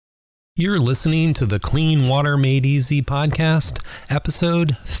You're listening to the Clean Water Made Easy podcast,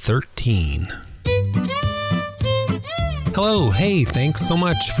 episode 13. Hello, hey, thanks so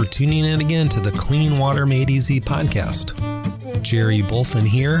much for tuning in again to the Clean Water Made Easy podcast. Jerry Bulfin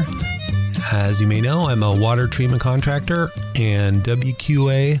here. As you may know, I'm a water treatment contractor and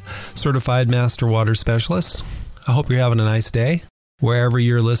WQA certified master water specialist. I hope you're having a nice day, wherever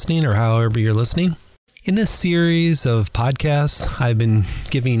you're listening or however you're listening. In this series of podcasts, I've been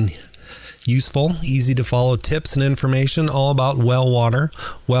giving useful, easy to follow tips and information all about well water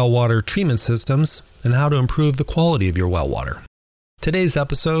treatment systems, and how to improve the quality of your well water. Today's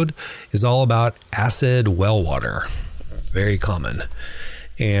episode is all about acid well water. Very common.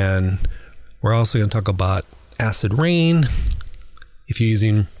 And we're also going to talk about acid rain, if you're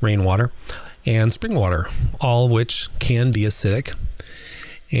using rainwater, and spring water, all of which can be acidic.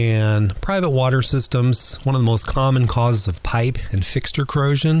 And private water systems, one of the most common causes of pipe and fixture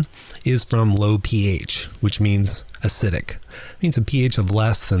corrosion is from low pH, which means acidic. It means a pH of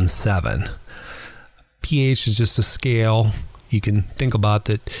less than 7. pH is just a scale. You can think about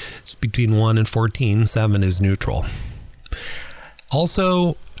that it's between 1 and 14. 7 is neutral.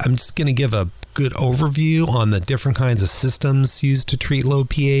 Also, I'm just going to give a good overview on the different kinds of systems used to treat low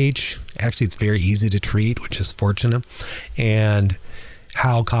pH. Actually, it's very easy to treat, which is fortunate. And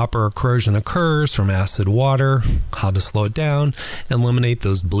how copper corrosion occurs from acid water, how to slow it down, and eliminate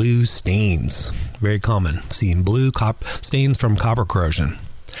those blue stains. Very common, seeing blue stains from copper corrosion.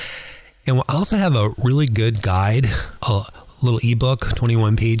 And we'll also have a really good guide, a little ebook,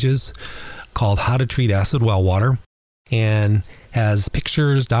 21 pages, called How to Treat Acid Well Water, and has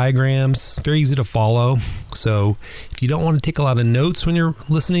pictures, diagrams, very easy to follow. So if you don't want to take a lot of notes when you're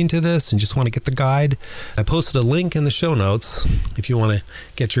listening to this and just want to get the guide, I posted a link in the show notes if you want to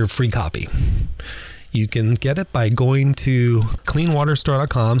get your free copy. You can get it by going to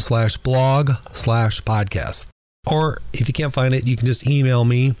cleanwaterstore.com/blog/podcast. Or if you can't find it, you can just email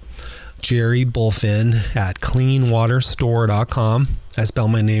me, Jerry Bulfin at cleanwaterstore.com. I spell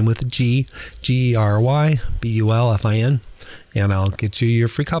my name with a G, GERYBULFIN. And I'll get you your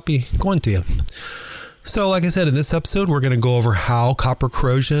free copy going to you. So like I said, in this episode, we're going to go over how copper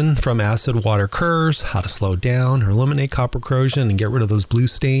corrosion from acid water occurs, how to slow down or eliminate copper corrosion and get rid of those blue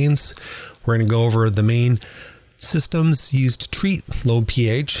stains. We're going to go over the main systems used to treat low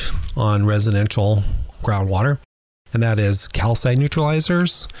pH on residential groundwater. And that is calcite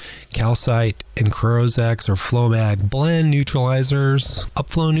neutralizers, calcite and Crozet or Flowmag blend neutralizers,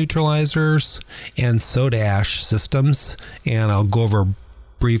 upflow neutralizers, and soda ash systems. And I'll go over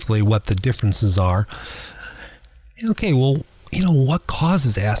briefly what the differences are. Okay, well, what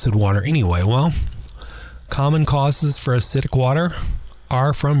causes acid water anyway? Well, common causes for acidic water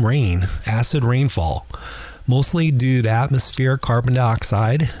are from rain, acid rainfall, mostly due to atmospheric carbon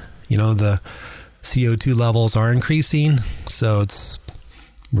dioxide. The CO2 levels are increasing, so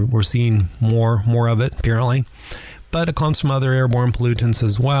we're seeing more of it apparently. But it comes from other airborne pollutants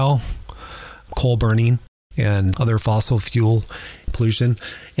as well, coal burning and other fossil fuel pollution,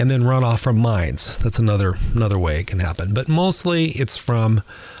 and then runoff from mines. That's another way it can happen. But mostly it's from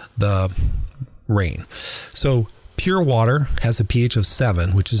the rain. So pure water has a pH of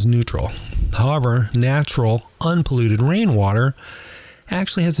 7, which is neutral. However, natural unpolluted rainwater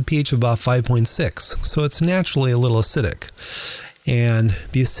actually has a pH of about 5.6, so it's naturally a little acidic. And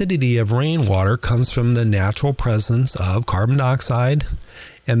the acidity of rainwater comes from the natural presence of carbon dioxide,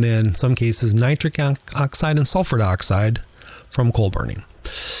 and then in some cases nitric oxide and sulfur dioxide from coal burning.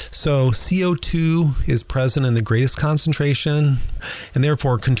 So CO2 is present in the greatest concentration and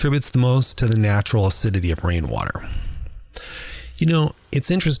therefore contributes the most to the natural acidity of rainwater.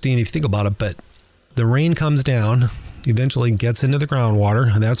 It's interesting if you think about it, but the rain comes down, eventually gets into the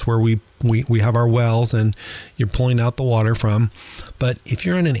groundwater, and that's where we have our wells and you're pulling out the water from. But if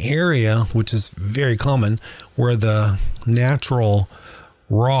you're in an area, which is very common, where the natural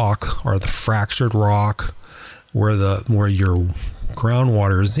rock or the fractured rock where your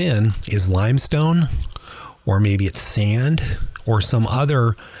groundwater is limestone, or maybe it's sand or some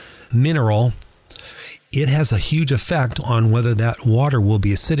other mineral, it has a huge effect on whether that water will be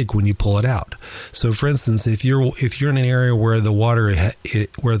acidic when you pull it out. So for instance, if you're in an area where the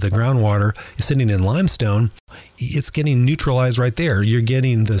groundwater is sitting in limestone, it's getting neutralized right there. You're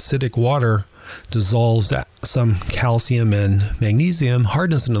getting the acidic water dissolves some calcium and magnesium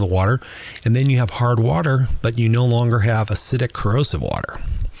hardness into the water, and then you have hard water, but you no longer have acidic corrosive water.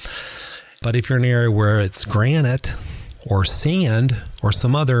 But if you're in an area where it's granite or sand or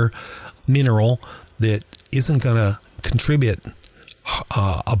some other mineral that isn't going to contribute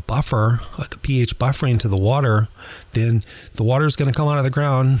a buffer, a pH buffering to the water, then the water is going to come out of the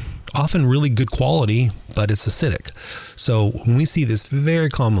ground, often really good quality, but it's acidic. So when we see this very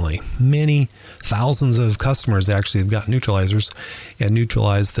commonly, many thousands of customers actually have got neutralizers and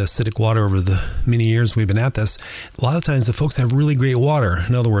neutralized the acidic water over the many years we've been at this. A lot of times the folks have really great water.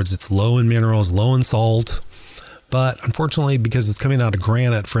 In other words, it's low in minerals, low in salt. But unfortunately, because it's coming out of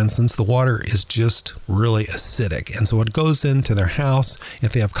granite, for instance, the water is just really acidic. And so what goes into their house,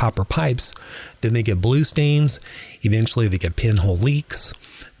 if they have copper pipes, then they get blue stains. Eventually they get pinhole leaks.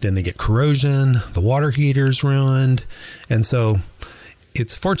 Then they get corrosion. The water heater's ruined. And so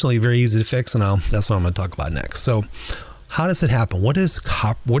it's fortunately very easy to fix. And that's what I'm going to talk about next. So how does it happen? What is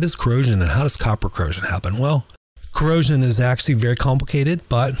corrosion and how does copper corrosion happen? Well, corrosion is actually very complicated,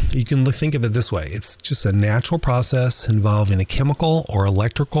 but you can think of it this way. It's just a natural process involving a chemical or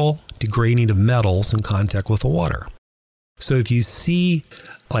electrical degrading of metals in contact with the water. So if you see,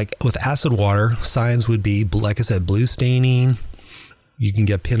 like with acid water, signs would be, like I said, blue staining. You can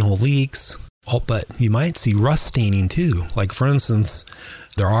get pinhole leaks, but you might see rust staining too. Like for instance,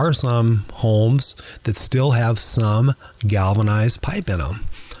 there are some homes that still have some galvanized pipe in them.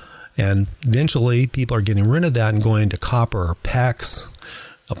 And eventually people are getting rid of that and going to copper or PEX,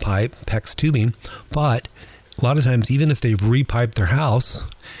 PEX tubing. But a lot of times, even if they've repiped their house,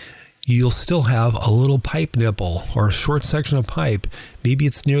 you'll still have a little pipe nipple or a short section of pipe. Maybe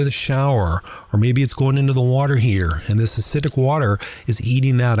it's near the shower, or maybe it's going into the water heater, and this acidic water is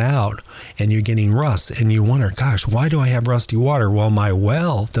eating that out, and you're getting rust. And you wonder, gosh, why do I have rusty water? Well, my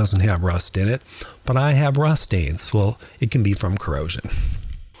well doesn't have rust in it, but I have rust stains. Well, it can be from corrosion.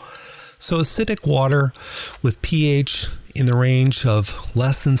 So acidic water with pH in the range of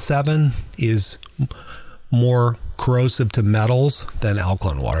less than 7 is more corrosive to metals than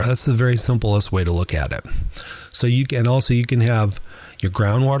alkaline water. That's the very simplest way to look at it. So you can have your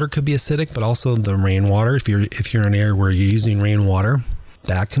groundwater could be acidic, but also the rainwater. If you're in an area where you're using rainwater,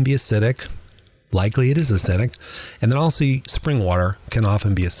 that can be acidic. Likely it is acidic. And then also spring water can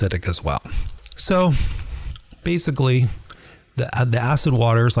often be acidic as well. So basically, the acid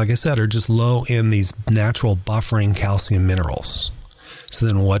waters, like I said, are just low in these natural buffering calcium minerals. So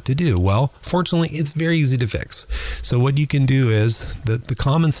then what to do? Well, fortunately, it's very easy to fix. So what you can do is the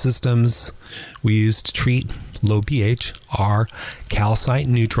common systems we use to treat low pH are calcite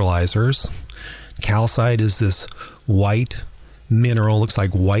neutralizers. Calcite is this white mineral, looks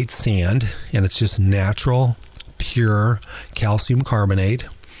like white sand, and it's just natural, pure calcium carbonate.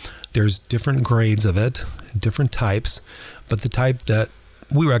 There's different grades of it, different types. But the type that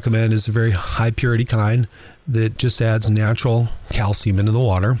we recommend is a very high purity kind that just adds natural calcium into the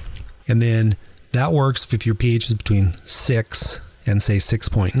water. And then that works if your pH is between 6 and say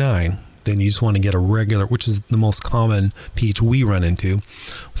 6.9. Then you just want to get a regular, which is the most common pH we run into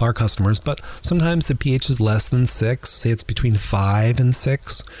with our customers. But sometimes the pH is less than 6, say it's between 5 and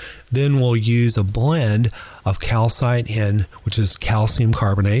 6. Then we'll use a blend of calcite which is calcium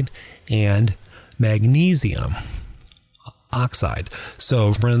carbonate, and magnesium oxide.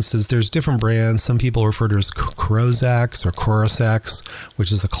 So for instance, there's different brands. Some people refer to as Corozax or Corosex,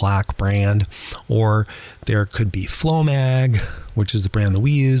 which is a Clack brand, or there could be Flomag, which is the brand that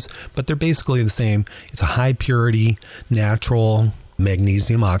we use, but they're basically the same. It's a high purity, natural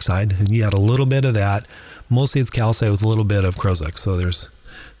magnesium oxide, and you add a little bit of that. Mostly it's calcite with a little bit of Corozax. So there's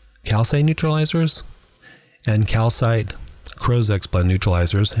calcite neutralizers and calcite Corozax blend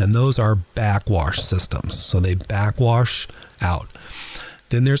neutralizers, and those are backwash systems. So they backwash out.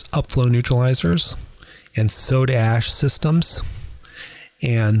 Then there's upflow neutralizers and soda ash systems,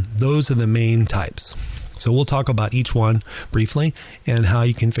 and those are the main types. So we'll talk about each one briefly and how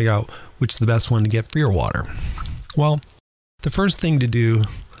you can figure out which is the best one to get for your water. Well, the first thing to do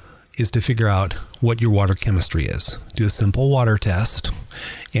is to figure out what your water chemistry is. Do a simple water test,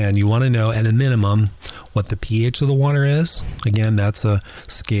 and you want to know at a minimum what the pH of the water is. Again, that's a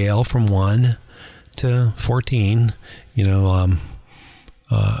scale from 1 to 14. I don't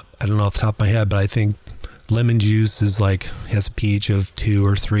know off the top of my head, but I think lemon juice has a pH of 2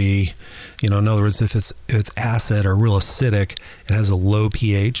 or 3. In other words, if it's acid or real acidic, it has a low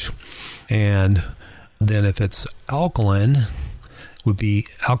pH. And then if it's alkaline, would be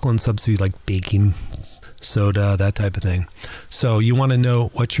alkaline substances like baking soda, that type of thing. So you want to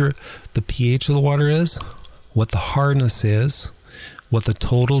know what the pH of the water is, what the hardness is, what the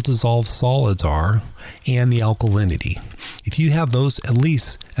total dissolved solids are, and the alkalinity. If you have those, at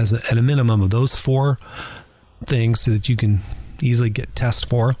least at a minimum of those 4 things, so that you can easily get test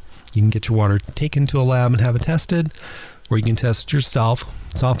for, you can get your water taken to a lab and have it tested. or you can test it yourself.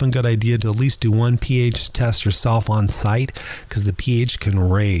 It's often a good idea to at least do one pH test yourself on site because the pH can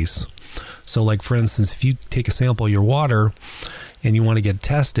raise. So like for instance, if you take a sample of your water and you want to get it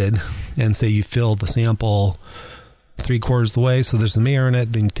tested, and say you fill the sample 3/4 of the way, so there's some air in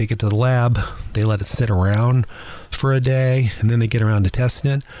it, then you take it to the lab, they let it sit around for a day, and then they get around to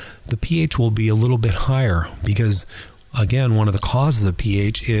testing it, the pH will be a little bit higher because, again, one of the causes of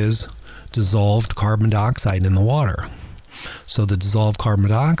pH is dissolved carbon dioxide in the water. So the dissolved carbon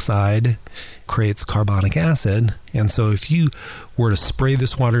dioxide creates carbonic acid, and so if you were to spray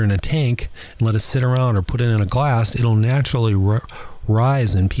this water in a tank and let it sit around or put it in a glass, it'll naturally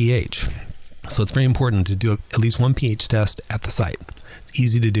rise in pH. So it's very important to do at least one pH test at the site. It's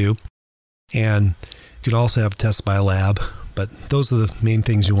easy to do, and you could also have tests by a lab, but those are the main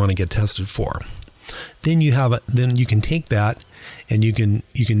things you want to get tested for. Then you can take that and you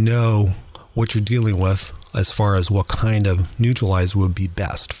can know what you're dealing with as far as what kind of neutralizer would be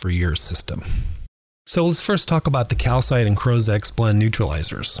best for your system. So let's first talk about the Calcite and Crozet blend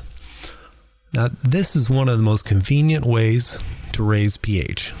neutralizers. Now, this is one of the most convenient ways to raise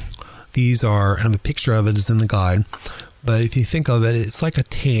pH. These are, and a picture of it is in the guide, but if you think of it, it's like a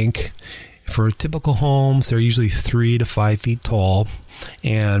tank. For typical homes, they're usually 3 to 5 feet tall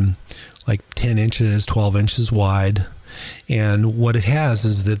and like 10 inches, 12 inches wide. And what it has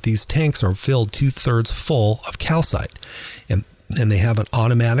is that these tanks are filled 2/3 full of calcite, and they have an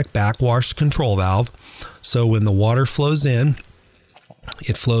automatic backwash control valve. So when the water flows in,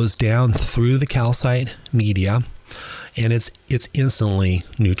 it flows down through the calcite media, and it's instantly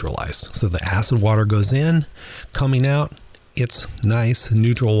neutralized. So the acid water goes in, coming out, it's nice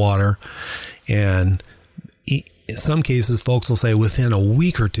neutral water, and in some cases, folks will say within a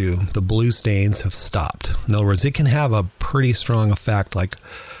week or two, the blue stains have stopped. In other words, it can have a pretty strong effect, like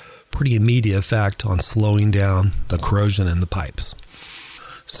pretty immediate effect on slowing down the corrosion in the pipes.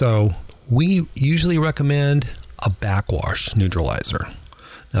 So we usually recommend a backwash neutralizer.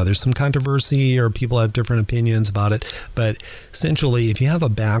 Now, there's some controversy or people have different opinions about it, but essentially, if you have a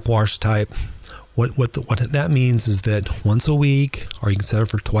backwash type, what that means is that once a week, or you can set it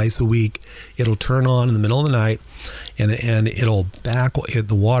for twice a week, it'll turn on in the middle of the night, and it'll the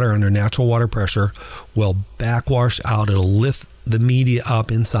water under natural water pressure will backwash out. It'll lift the media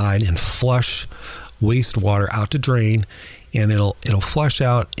up inside and flush wastewater out to drain, and it'll flush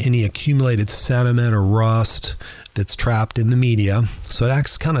out any accumulated sediment or rust that's trapped in the media. So it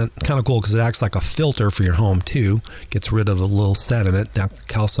acts kind of cool because it acts like a filter for your home too. Gets rid of a little sediment. Now,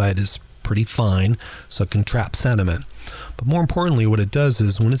 calcite is pretty fine, so it can trap sediment. But more importantly, what it does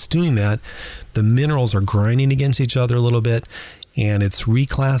is when it's doing that, the minerals are grinding against each other a little bit, and it's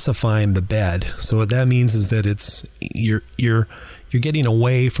reclassifying the bed. So what that means is that you're getting a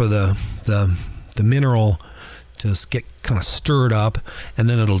way for the mineral to get kind of stirred up, and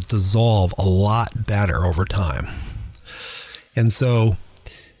then it'll dissolve a lot better over time. And so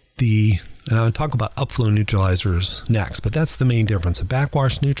and I'll talk about upflow neutralizers next, but that's the main difference. A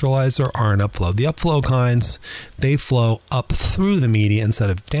backwash neutralizer or an upflow. The upflow kinds, they flow up through the media instead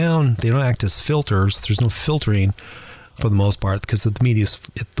of down. They don't act as filters. There's no filtering for the most part because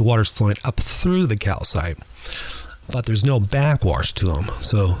the water's flowing up through the calcite, but there's no backwash to them.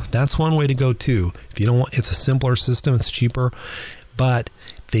 So that's one way to go too. If you don't want, it's a simpler system, it's cheaper, but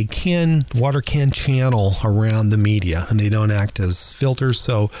water can channel around the media and they don't act as filters.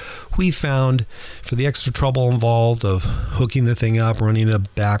 So we found for the extra trouble involved of hooking the thing up, running a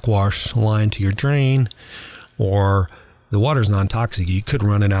backwash line to your drain, or the water's non-toxic, you could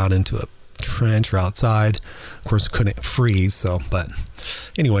run it out into a trench or outside. Of course, it couldn't freeze. But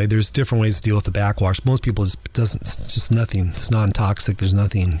anyway, there's different ways to deal with the backwash. Most people it's just nothing. It's non-toxic. There's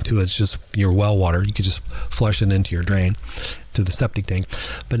nothing to it. It's just your well water. You could just flush it into your drain, to the septic tank.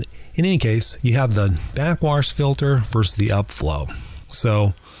 But in any case, you have the backwash filter versus the upflow.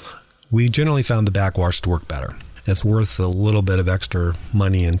 So we generally found the backwash to work better. It's worth a little bit of extra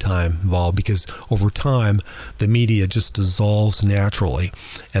money and time involved because over time, the media just dissolves naturally.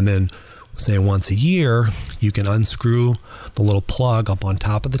 And then say once a year, you can unscrew the little plug up on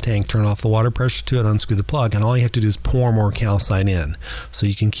top of the tank, turn off the water pressure to it, unscrew the plug, and all you have to do is pour more calcite in. So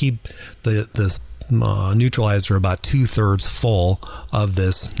you can keep this neutralizer about 2/3 full of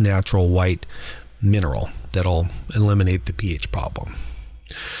this natural white mineral that'll eliminate the pH problem.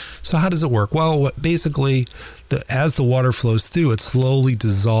 So how does it work? Well, basically, as the water flows through, it slowly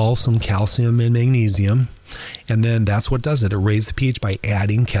dissolves some calcium and magnesium, and then that's what does it. It raises the pH by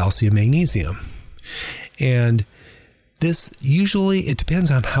adding calcium magnesium. And this usually, it depends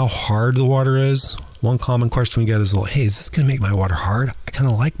on how hard the water is. One common question we get is, well, hey, is this going to make my water hard? I kind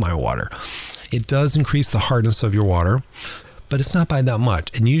of like my water. It does increase the hardness of your water, but it's not by that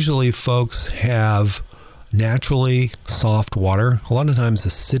much. And usually folks have naturally soft water. A lot of times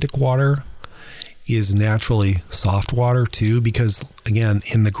acidic water is naturally soft water too, because again,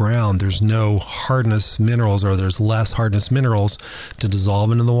 in the ground, there's no hardness minerals, or there's less hardness minerals to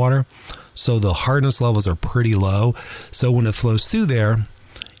dissolve into the water. So the hardness levels are pretty low. So when it flows through there,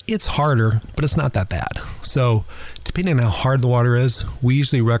 it's harder, but it's not that bad. So depending on how hard the water is, we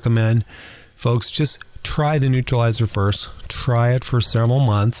usually recommend folks just try the neutralizer first. Try it for several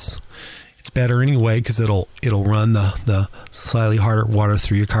months. It's better anyway because it'll run the slightly harder water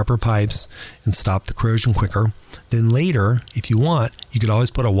through your copper pipes and stop the corrosion quicker. Then later, if you want, you could always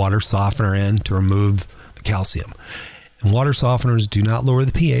put a water softener in to remove the calcium. And water softeners do not lower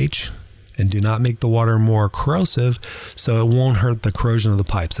the pH and do not make the water more corrosive, so it won't hurt the corrosion of the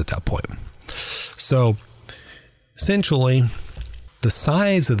pipes at that point. So essentially, the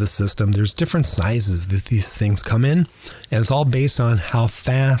size of the system, there's different sizes that these things come in, and it's all based on how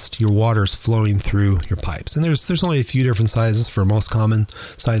fast your water is flowing through your pipes. And there's only a few different sizes for most common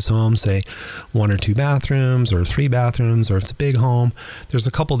size homes, say 1 or 2 bathrooms or 3 bathrooms, or if it's a big home, there's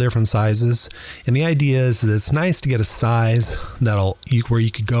a couple different sizes. And the idea is that it's nice to get a size where you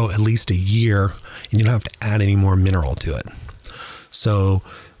could go at least a year and you don't have to add any more mineral to it. So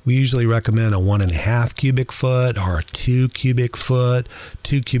we usually recommend a 1.5 cubic foot or a 2 cubic foot,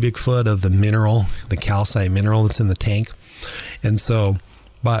 2 cubic foot of the mineral, the calcite mineral that's in the tank. And so,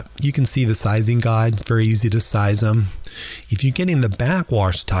 but you can see the sizing guide, it's very easy to size them. If you're getting the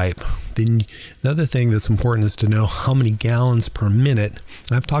backwash type, then another thing that's important is to know how many gallons per minute.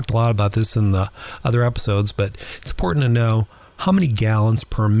 And I've talked a lot about this in the other episodes, but it's important to know how many gallons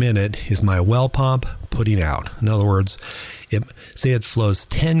per minute is my well pump putting out. In other words, say it flows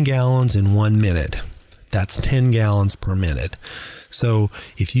 10 gallons in 1 minute. That's 10 gallons per minute. So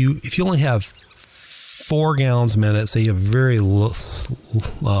if you only have 4 gallons a minute, say you have a very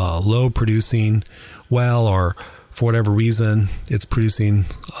low producing well, or for whatever reason it's producing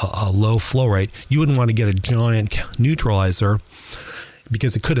a low flow rate, you wouldn't want to get a giant neutralizer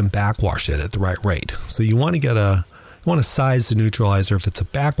because it couldn't backwash it at the right rate. So you want to size the neutralizer if it's a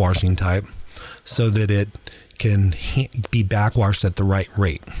backwashing type so that it can be backwashed at the right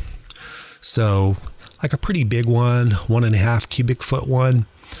rate. So like a pretty big 1.5 cubic foot one,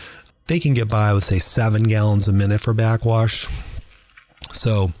 they can get by with say 7 gallons a minute for backwash.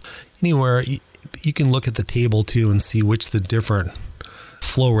 So anywhere you can look at the table too and see which the different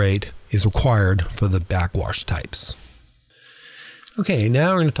flow rate is required for the backwash types. Okay,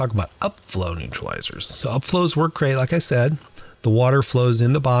 now we're going to talk about upflow neutralizers. So upflows work great, like I said. The water flows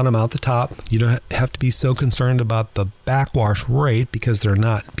in the bottom, out the top. You don't have to be so concerned about the backwash rate because they're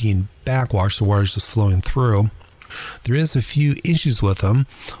not being backwashed. The water's just flowing through. There is a few issues with them.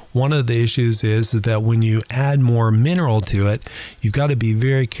 One of the issues is that when you add more mineral to it, you've got to be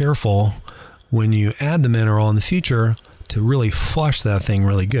very careful when you add the mineral in the future to really flush that thing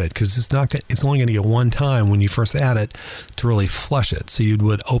really good, because it's only going to get one time when you first add it to really flush it. So you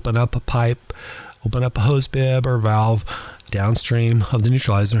would open up a pipe, open up a hose bib or valve downstream of the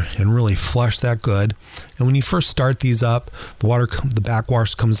neutralizer and really flush that good. And when you first start these up, the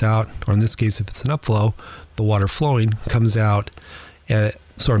backwash comes out, or in this case if it's an upflow, the water flowing comes out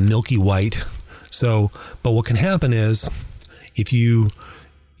sort of milky white. So, but what can happen is if you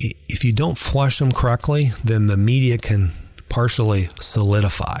don't flush them correctly, then the media can partially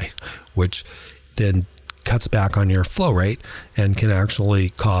solidify, which then cuts back on your flow rate and can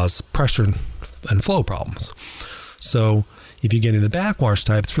actually cause pressure and flow problems. So if you're getting the backwash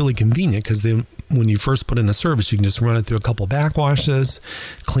type, it's really convenient because then when you first put in a service, you can just run it through a couple backwashes,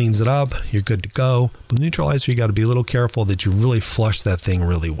 cleans it up, you're good to go. But neutralizer, you got to be a little careful that you really flush that thing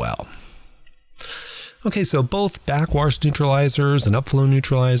really well. Okay, so both backwash neutralizers and upflow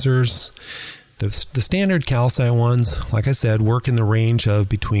neutralizers, the standard calcite ones, like I said, work in the range of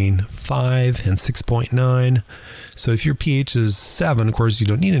between 5 and 6.9. So if your pH is 7, of course, you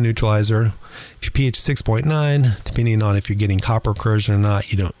don't need a neutralizer. If your pH is 6.9, depending on if you're getting copper corrosion or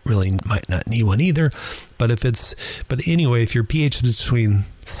not, you might not need one either. But anyway, if your pH is between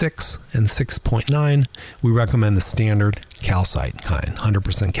 6 and 6.9, we recommend the standard calcite kind,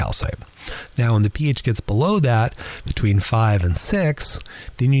 100% calcite. Now, when the pH gets below that, between 5 and 6,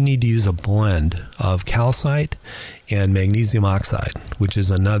 then you need to use a blend of calcite and magnesium oxide, which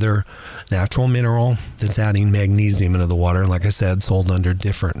is another natural mineral that's adding magnesium into the water. Like I said, sold under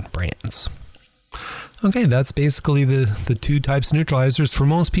different brands. Okay, that's basically the two types of neutralizers. For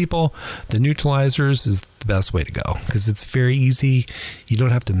most people, the neutralizers is the best way to go because it's very easy. You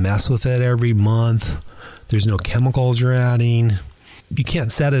don't have to mess with it every month. There's no chemicals you're adding. you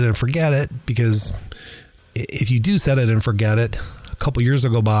can't set it and forget it, because if you do set it and forget it, a couple years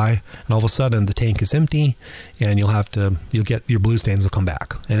will go by and all of a sudden the tank is empty, and you'll get your blue stains will come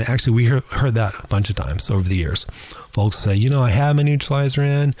back. And actually we heard that a bunch of times over the years. Folks say, I have my neutralizer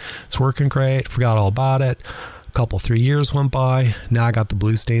in, it's working great, forgot all about it. A couple, 3 years went by, now I got the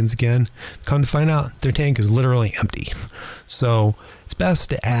blue stains again. Come to find out, their tank is literally empty. So it's best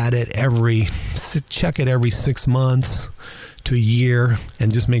to check it every 6 months to a year,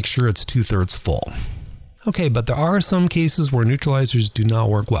 and just make sure it's 2/3 full. Okay, but there are some cases where neutralizers do not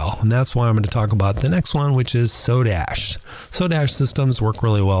work well, and that's why I'm going to talk about the next one, which is soda ash. Soda ash systems work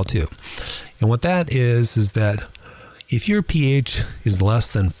really well too. And what that is that if your pH is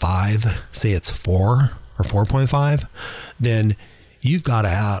less than 5, say it's 4 or 4.5, then you've got to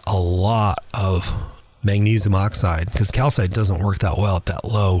add a lot of magnesium oxide, because calcite doesn't work that well at that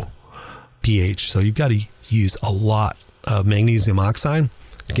low pH. So you've got to use a lot of magnesium oxide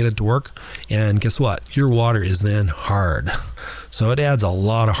to get it to work. And guess what? Your water is then hard. So it adds a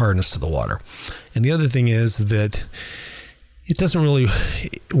lot of hardness to the water. And the other thing is that it doesn't really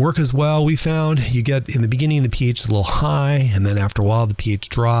work as well. We found you get in the beginning, the pH is a little high, and then after a while the pH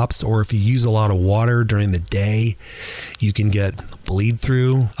drops. Or if you use a lot of water during the day, you can get bleed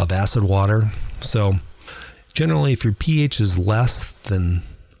through of acid water. So generally, if your pH is less than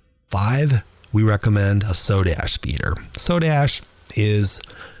 5, we recommend a soda ash feeder. Soda ash is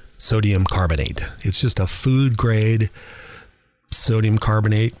sodium carbonate. It's just a food grade sodium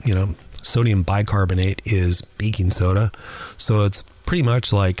carbonate. Sodium bicarbonate is baking soda. So it's pretty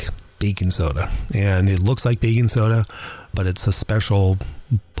much like baking soda. And it looks like baking soda, but it's a special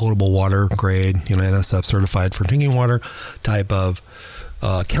potable water grade, NSF certified for drinking water type of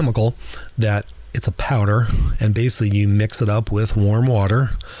chemical, that it's a powder, and basically you mix it up with warm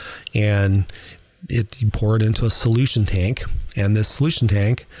water, and you pour it into a solution tank. And this solution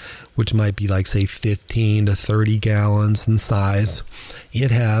tank, which might be like, say, 15 to 30 gallons in size,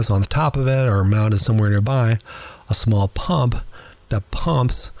 it has on the top of it, or mounted somewhere nearby, a small pump that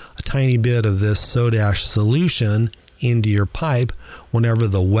pumps a tiny bit of this soda ash solution into your pipe whenever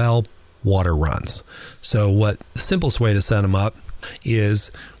the well water runs. So the simplest way to set them up is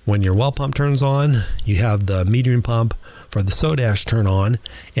when your well pump turns on, you have the metering pump for the soda ash turn on,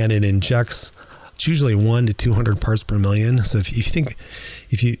 and it injects, it's usually 1 to 200 parts per million. So if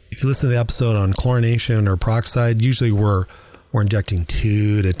you listen to the episode on chlorination or peroxide, usually we're injecting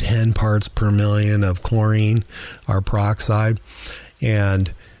 2 to 10 parts per million of chlorine or peroxide.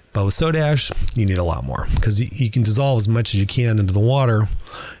 But with soda ash, you need a lot more, because you can dissolve as much as you can into the water,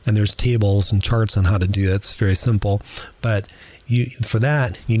 and there's tables and charts on how to do that. It's very simple. But for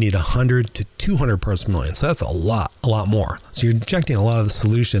that, you need 100 to 200 parts per million. So that's a lot more. So you're injecting a lot of the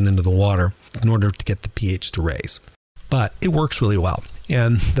solution into the water in order to get the pH to raise. But it works really well.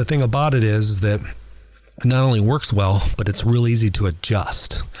 And the thing about it is that it not only works well, but it's real easy to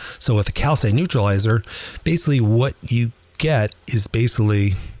adjust. So with a calcite neutralizer, basically what you get is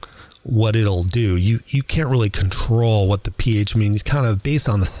basically what it'll do. You can't really control what the pH means, kind of based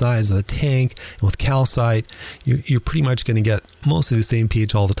on the size of the tank. And with calcite, you're pretty much going to get mostly the same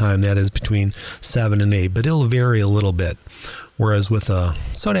pH all the time. That is between 7 and 8, but it'll vary a little bit. Whereas with a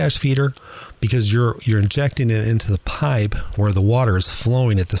soda ash feeder, because you're injecting it into the pipe where the water is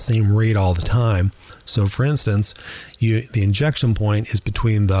flowing at the same rate all the time. So for instance, the injection point is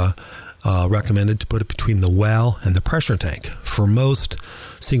between the recommended to put it between the well and the pressure tank. For most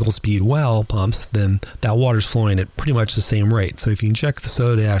single speed well pumps, then that water's flowing at pretty much the same rate. So if you inject the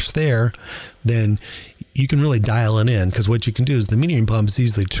soda ash there, then you can really dial it in, because what you can do is the metering pump is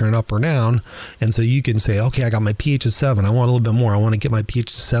easily turn up or down. And so you can say, okay, I got my pH at 7. I want a little bit more. I want to get my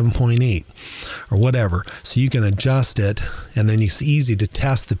pH to 7.8 or whatever. So you can adjust it, and then it's easy to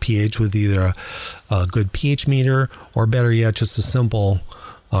test the pH with either a good pH meter, or better yet, just a simple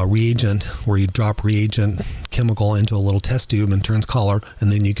reagent where you drop reagent chemical into a little test tube and turns color,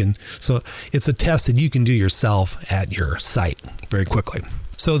 and then so it's a test that you can do yourself at your site very quickly.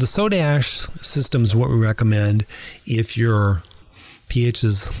 So the soda ash system is what we recommend if your pH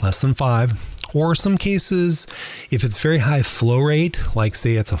is less than 5, or some cases, if it's very high flow rate, like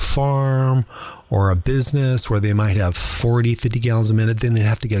say it's a farm or a business where they might have 40, 50 gallons a minute, then they'd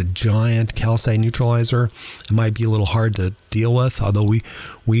have to get a giant calcite neutralizer. It might be a little hard to deal with, although we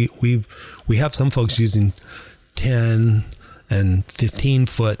have some folks using 10 and 15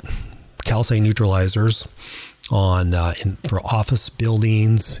 foot calcite neutralizers for office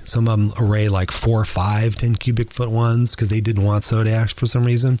buildings. Some of them array like 4 or 5 10 cubic foot ones because they didn't want soda ash for some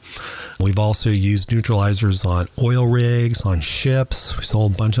reason. We've also used neutralizers on oil rigs, on ships. We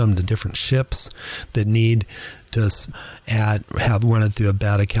sold a bunch of them to different ships that need to run it through a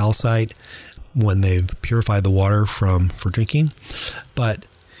bed of calcite when they've purified the water for drinking. But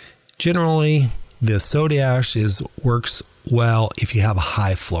generally, the soda ash works well if you have a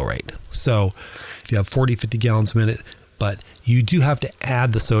high flow rate. So if you have 40, 50 gallons a minute, but you do have to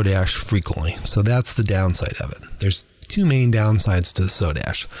add the soda ash frequently. So that's the downside of it. There's two main downsides to the soda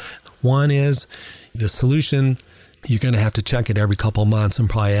ash. One is the solution, you're going to have to check it every couple of months and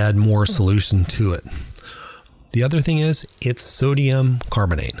probably add more solution to it. The other thing is it's sodium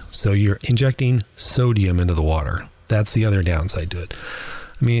carbonate. So you're injecting sodium into the water. That's the other downside to it.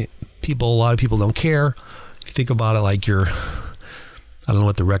 I mean, a lot of people don't care. If you think about it like I don't know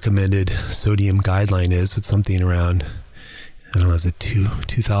what the recommended sodium guideline is, but something around, I don't know, is it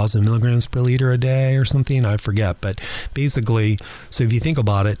 2,000 milligrams per liter a day or something? I forget. But basically, so if you think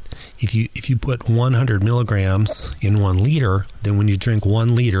about it, if you put 100 milligrams in 1 liter, then when you drink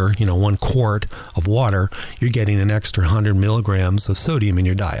 1 liter, 1 quart of water, you're getting an extra 100 milligrams of sodium in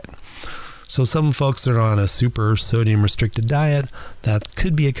your diet. So some folks that are on a super sodium restricted diet, that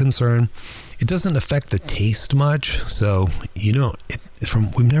could be a concern. It doesn't affect the taste much. So,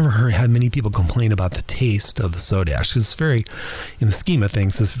 we've never had many people complain about the taste of the soda ash. It's very, in the scheme of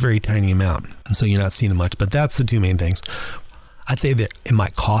things, it's a very tiny amount. And so you're not seeing it much, but that's the two main things. I'd say that it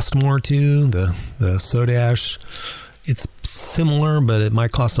might cost more too, the soda ash. It's similar, but it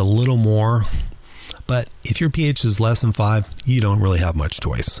might cost a little more. But if your pH is less than 5, you don't really have much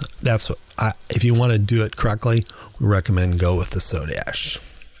choice. If you want to do it correctly, we recommend go with the soda ash.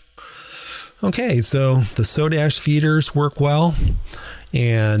 Okay, so the soda ash feeders work well,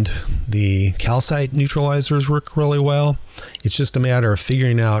 and the calcite neutralizers work really well. It's just a matter of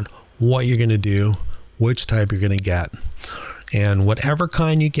figuring out what you're going to do, which type you're going to get. And whatever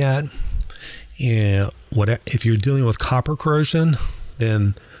kind you get, if you're dealing with copper corrosion,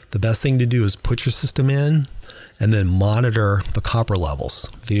 then the best thing to do is put your system in and then monitor the copper levels.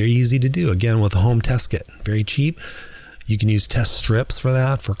 Very easy to do, again, with a home test kit. Very cheap. You can use test strips for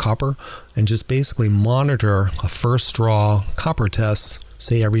that, for copper, and just basically monitor a first draw copper test,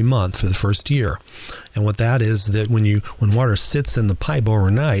 say every month for the first year. And what that is that when water sits in the pipe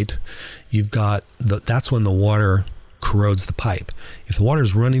overnight, that's when the water corrodes the pipe. If the water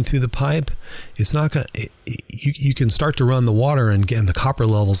is running through the pipe, it's not going. You can start to run the water and the copper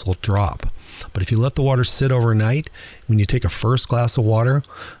levels will drop. But if you let the water sit overnight, when you take a first glass of water,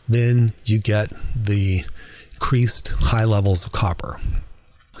 then you get the increased high levels of copper.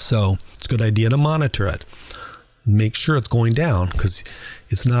 So it's a good idea to monitor it. Make sure it's going down, because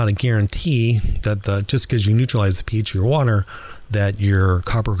it's not a guarantee that just because you neutralize the pH of your water that your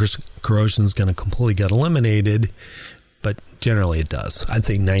copper corrosion is going to completely get eliminated, but generally it does. I'd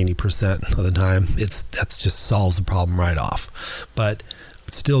say 90% of the time that's just solves the problem right off. But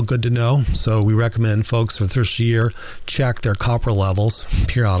it's still good to know. So we recommend folks for the first year check their copper levels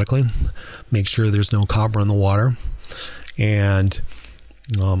periodically, make sure there's no copper in the water, and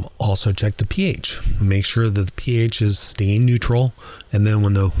also check the pH. Make sure that the pH is staying neutral, and then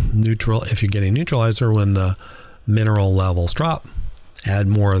if you're getting neutralizer, when the mineral levels drop, add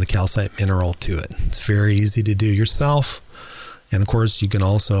more of the calcite mineral to it. It's very easy to do yourself, and of course you can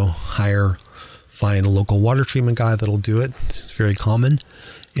also find a local water treatment guy that'll do it. It's very common,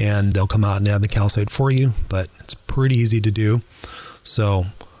 and they'll come out and add the calcite for you, but it's pretty easy to do. So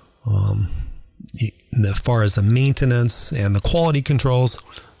as far as the maintenance and the quality controls,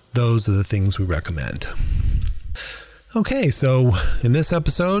 those are the things we recommend. Okay, so in this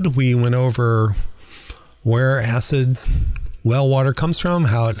episode, we went over where acid well water comes from,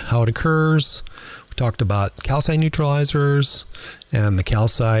 how it occurs. We talked about calcite neutralizers and the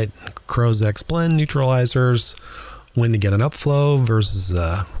calcite Crozet blend neutralizers, when to get an upflow versus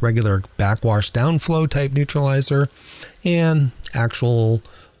a regular backwash downflow type neutralizer, and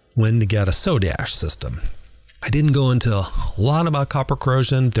when to get a soda ash system. I didn't go into a lot about copper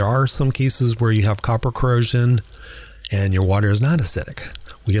corrosion. There are some cases where you have copper corrosion and your water is not acidic.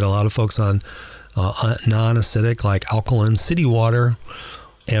 We get a lot of folks on non-acidic, like alkaline city water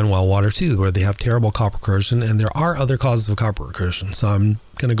and well water too, where they have terrible copper corrosion, and there are other causes of copper corrosion. So I'm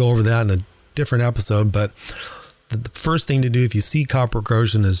going to go over that in a different episode, but the first thing to do if you see copper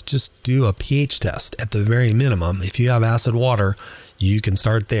corrosion is just do a pH test at the very minimum. If you have acid water, you can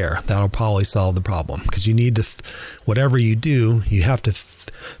start there. That'll probably solve the problem, because you need to, whatever you do, you have to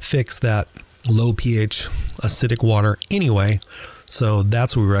fix that low pH acidic water anyway. So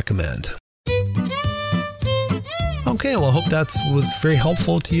that's what we recommend. Okay, well, I hope that was very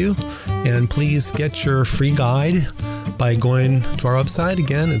helpful to you. And please get your free guide by going to our website.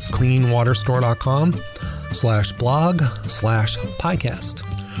 Again, it's cleanwaterstore.com/blog/podcast.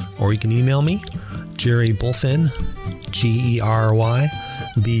 Or you can email me, Jerry Bulfin, GERYBULFIN,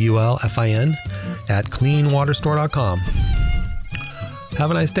 at cleanwaterstore.com. Have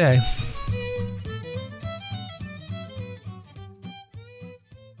a nice day.